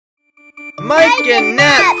Mike and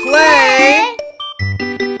Nat play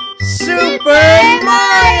Super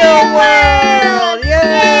Mario World!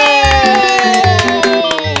 Yay!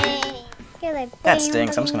 You're like, That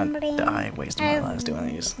stinks. I'm just gonna die wasting my lives doing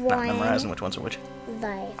these. Not memorizing which ones are which.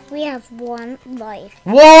 Life. We have one life.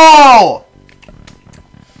 Whoa!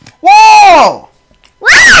 Whoa!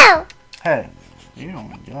 Wow! Hey, you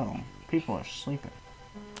don't go. People are sleeping.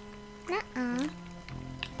 Uh-uh.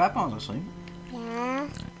 Papa's asleep. Yeah.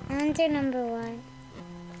 On to number one.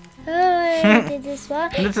 Oh, I did this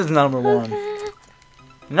one. This is number one.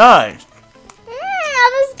 Nice. I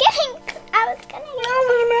was gonna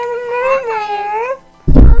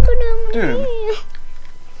Dude.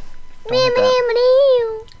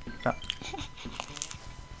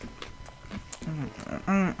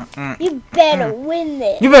 You better win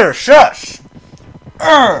this. You better shush.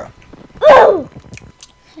 Ooh.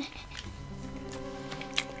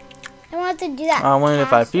 I want to do that. I wonder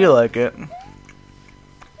if I feel like it.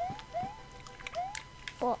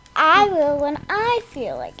 Well, I will when I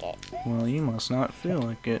feel like it. Well, you must not feel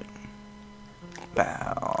like it.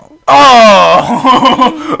 Bow.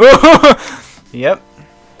 Oh! Yep.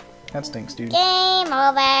 That stinks, dude. Game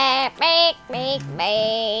over.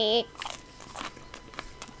 Bake.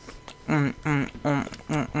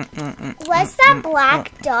 What's that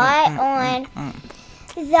black dot on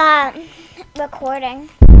the recording?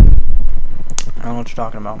 I don't know what you're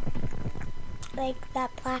talking about. Like that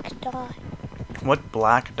black dot What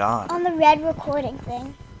black dot? on the red recording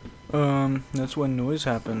thing. That's when noise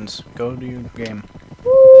happens. Go to your game.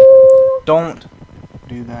 Woo. Don't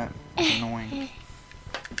do that. It's annoying.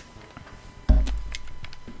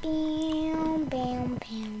 Bam, bam,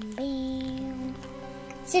 bam, bam.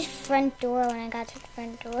 It said front door when I got to the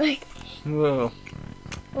front door. Whoa.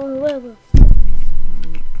 Whoa.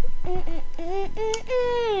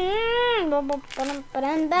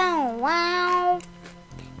 Wow.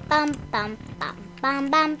 Bum bum bum bum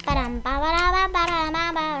bum ba-dum ba ba ba ba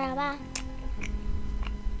ba ba.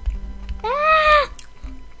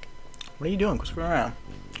 What are you doing? Quit screwing around.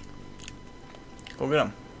 Go get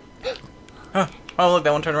him. Huh. Oh, look,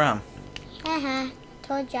 that one turned around.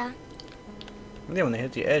 Told ya. Yeah, when they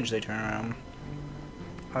hit the edge, they turn around.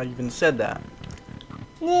 I even said that.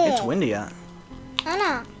 Yeah. It's windy out. I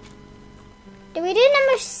know. Did we do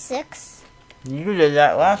number 6? You did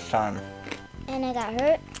that last time. And I got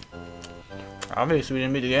hurt. Obviously, we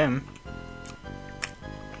didn't beat the game.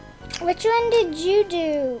 Which one did you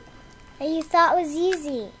do that you thought was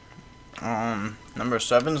easy? Number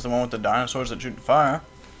 7 is the one with the dinosaurs that shoot fire.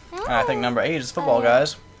 Oh. And I think number 8 is football,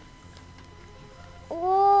 guys.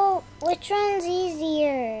 Well, which one's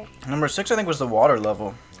easier? Number 6, I think, was the water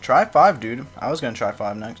level. Try 5, dude. I was gonna try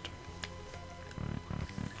 5 next.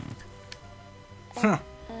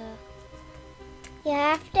 You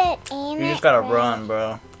have to aim it. You just gotta right. run,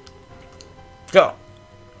 bro. Go.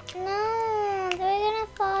 No, they're gonna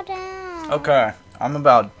fall down. Okay, I'm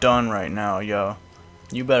about done right now, yo.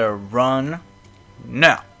 You better run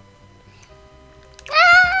now.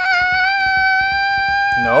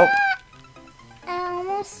 Nope. I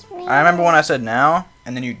almost made I remember when I said now,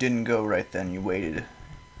 and then you didn't go right then. You waited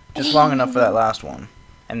just long enough for that last one,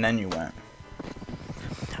 and then you went.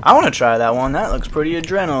 I want to try that one. That looks pretty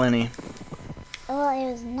adrenaline-y. Oh,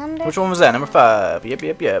 it was number. Which one was that? Number 5.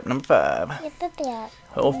 Yep. Number 5. Yep.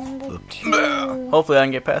 Number 2. Hopefully I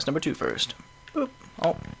can get past number 2 first. Boop.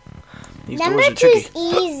 Oh. These Number doors are 2 is tricky.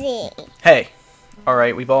 easy. Hey.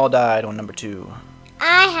 Alright, we've all died on number 2.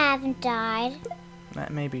 I haven't died.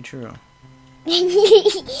 That may be true.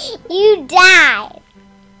 You died.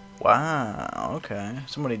 Wow, okay.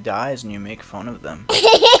 Somebody dies and you make fun of them.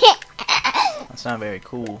 That's not very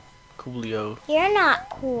cool. Coolio. You're not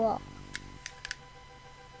cool.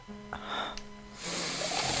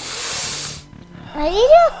 Why did you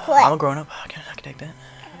do a flip? I'm a grown up. I can take that.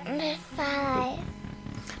 Number 5.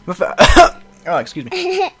 Number 5. Oh, excuse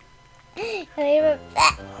me.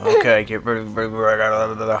 Okay, get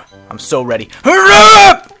ready. I'm so ready.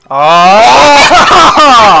 Oh!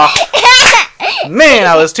 Man,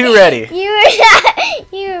 I was too ready. You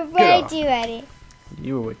were way too ready.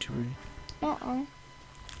 You were way too ready.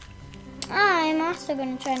 I'm also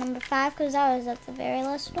going to try number 5 because I was at the very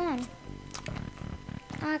last one.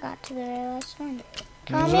 I got to the very last one. It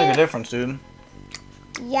doesn't make a difference, dude.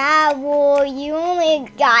 Yeah, well, you only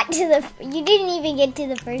got to the... You didn't even get to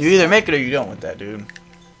the first You either make it or you don't with that, dude.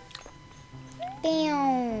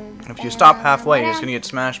 Bam. If you stop halfway, you're just gonna get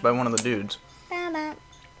smashed by one of the dudes. Bam, bam.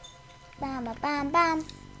 Bam, bam, bam, bam.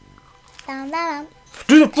 Bam, bam,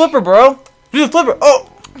 Do the flipper, bro! Do the flipper! Oh!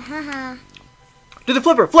 Haha. Do the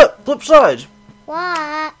flipper! Flip! Flip sides!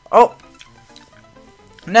 What? Oh!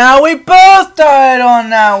 Now we both died on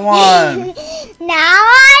that one. Now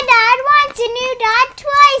I died once and you died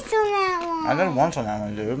twice on that one. I died once on that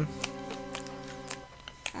one, dude.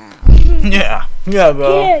 Yeah. Yeah,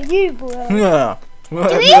 bro. Yeah, you bro. Yeah. Do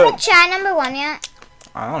we even try number 1 yet?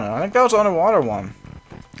 I don't know. I think that was the underwater one.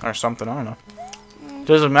 Or something. I don't know.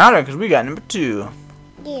 Doesn't matter because we got number 2.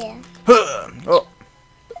 Yeah. Oh.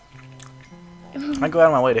 I go out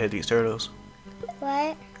of my way to hit these turtles.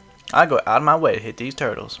 What? I go out of my way to hit these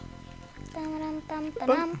turtles. Dum, dum, But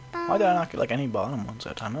dum, why did I not get like any bottom ones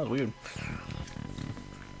that time? That was weird.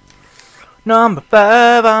 Number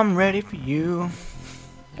 5, I'm ready for you.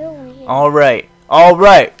 You're weird. Alright.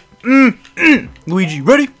 Alright. Luigi,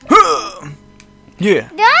 ready? Yeah.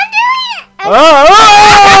 Don't do it! Oh,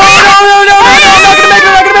 no, no, I'm not gonna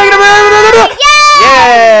make it,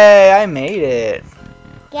 Yay! I made it.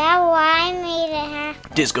 Yeah, well, I made it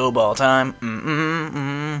happen. Disco ball time.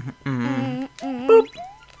 Boop.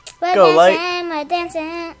 We're Go, light. dancing, we're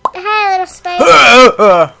dancing. Hi, little spider.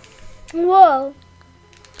 Whoa.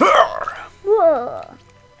 Whoa.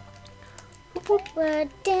 We're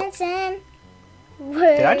dancing.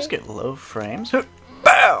 Did I just get low frames? Bow!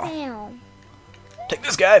 Bow. Take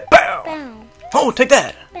this guy. Bow! Bow. Oh, take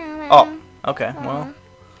that. Bow. Oh, okay. Well,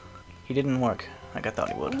 he didn't work like I thought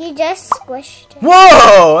he would. You just squished it.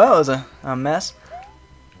 Whoa! That was a mess.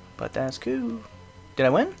 But that's cool. Did I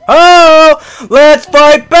win? Oh! Let's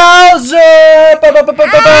fight Bowser! Bowser!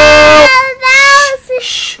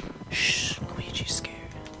 Shh. Shh. Luigi's scared.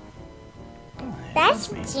 That's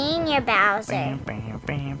Junior Bowser.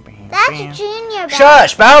 That's Junior Bowser.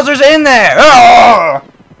 Shush! Bowser's in there! Oh!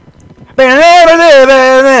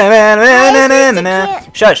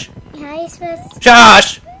 Shush! How are you supposed to...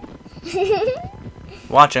 Shush!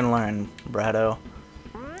 Watch and learn, Brado.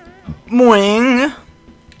 Moing!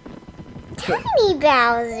 Tiny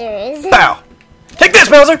Bowsers. Bow! Take this,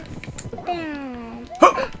 Bowser!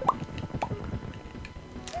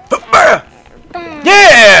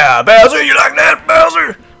 Yeah! Bowser, you like that,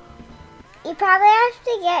 Bowser? You probably have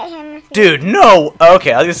to get him. If Dude, no!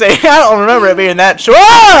 Okay, I was gonna say, I don't remember it being that short.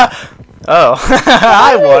 Ah! Oh,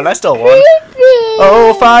 I won. I still won.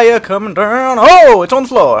 Oh, fire coming down. Oh, it's on the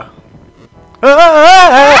floor.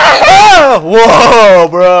 Whoa,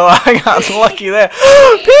 bro. I got lucky there.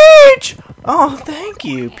 Peach! Oh, thank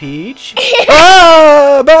you, Peach.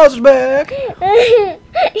 Bowser's back.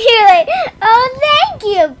 You're like, oh, thank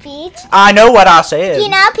you, Peach. I know what I said. You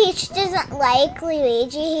know, Peach doesn't like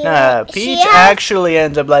Luigi. Peach actually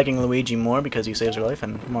ends up liking Luigi more because he saves her life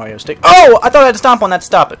and Mario stick. Oh, I thought I had to stomp on that to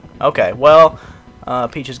stop it. Okay, well,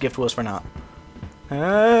 Peach's gift was for naught.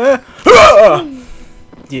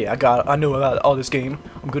 Yeah, I know about all this game.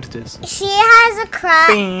 I'm good at this. She has a crush.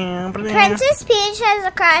 Princess Peach has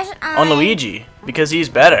a crush on Luigi because he's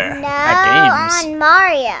better at games. On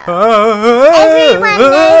Mario. Everyone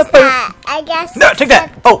knows that. I guess. No, take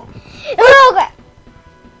that. Oh. Oh, God.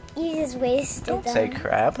 You just wasted them. Don't say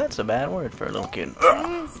crap. That's a bad word for a little kid.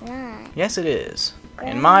 No, it's not. Yes, it is.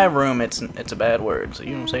 In my room, it's a bad word, so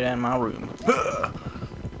you don't say that in my room.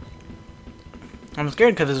 I'm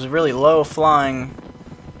scared because it's a really low flying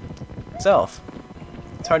self.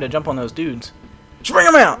 It's hard to jump on those dudes. Spring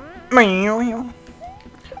them out!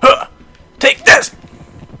 Take this!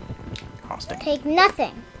 Oh, take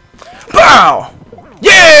nothing. Bow!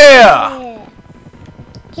 Yeah!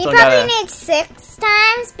 He probably needs 6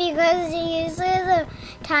 times because usually the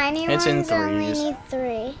tiny ones only need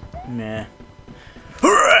 3. Nah.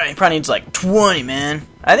 He probably needs like 20, man.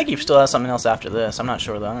 I think he still has something else after this. I'm not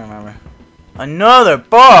sure though. I don't remember. Another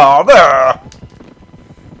ball!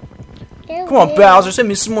 Come on, Bowser, send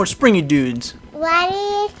me some more springy dudes. Why do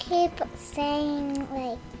you keep saying,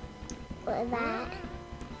 like, that?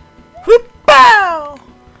 Whoop, bow!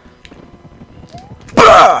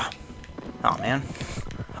 Bah! Oh, man.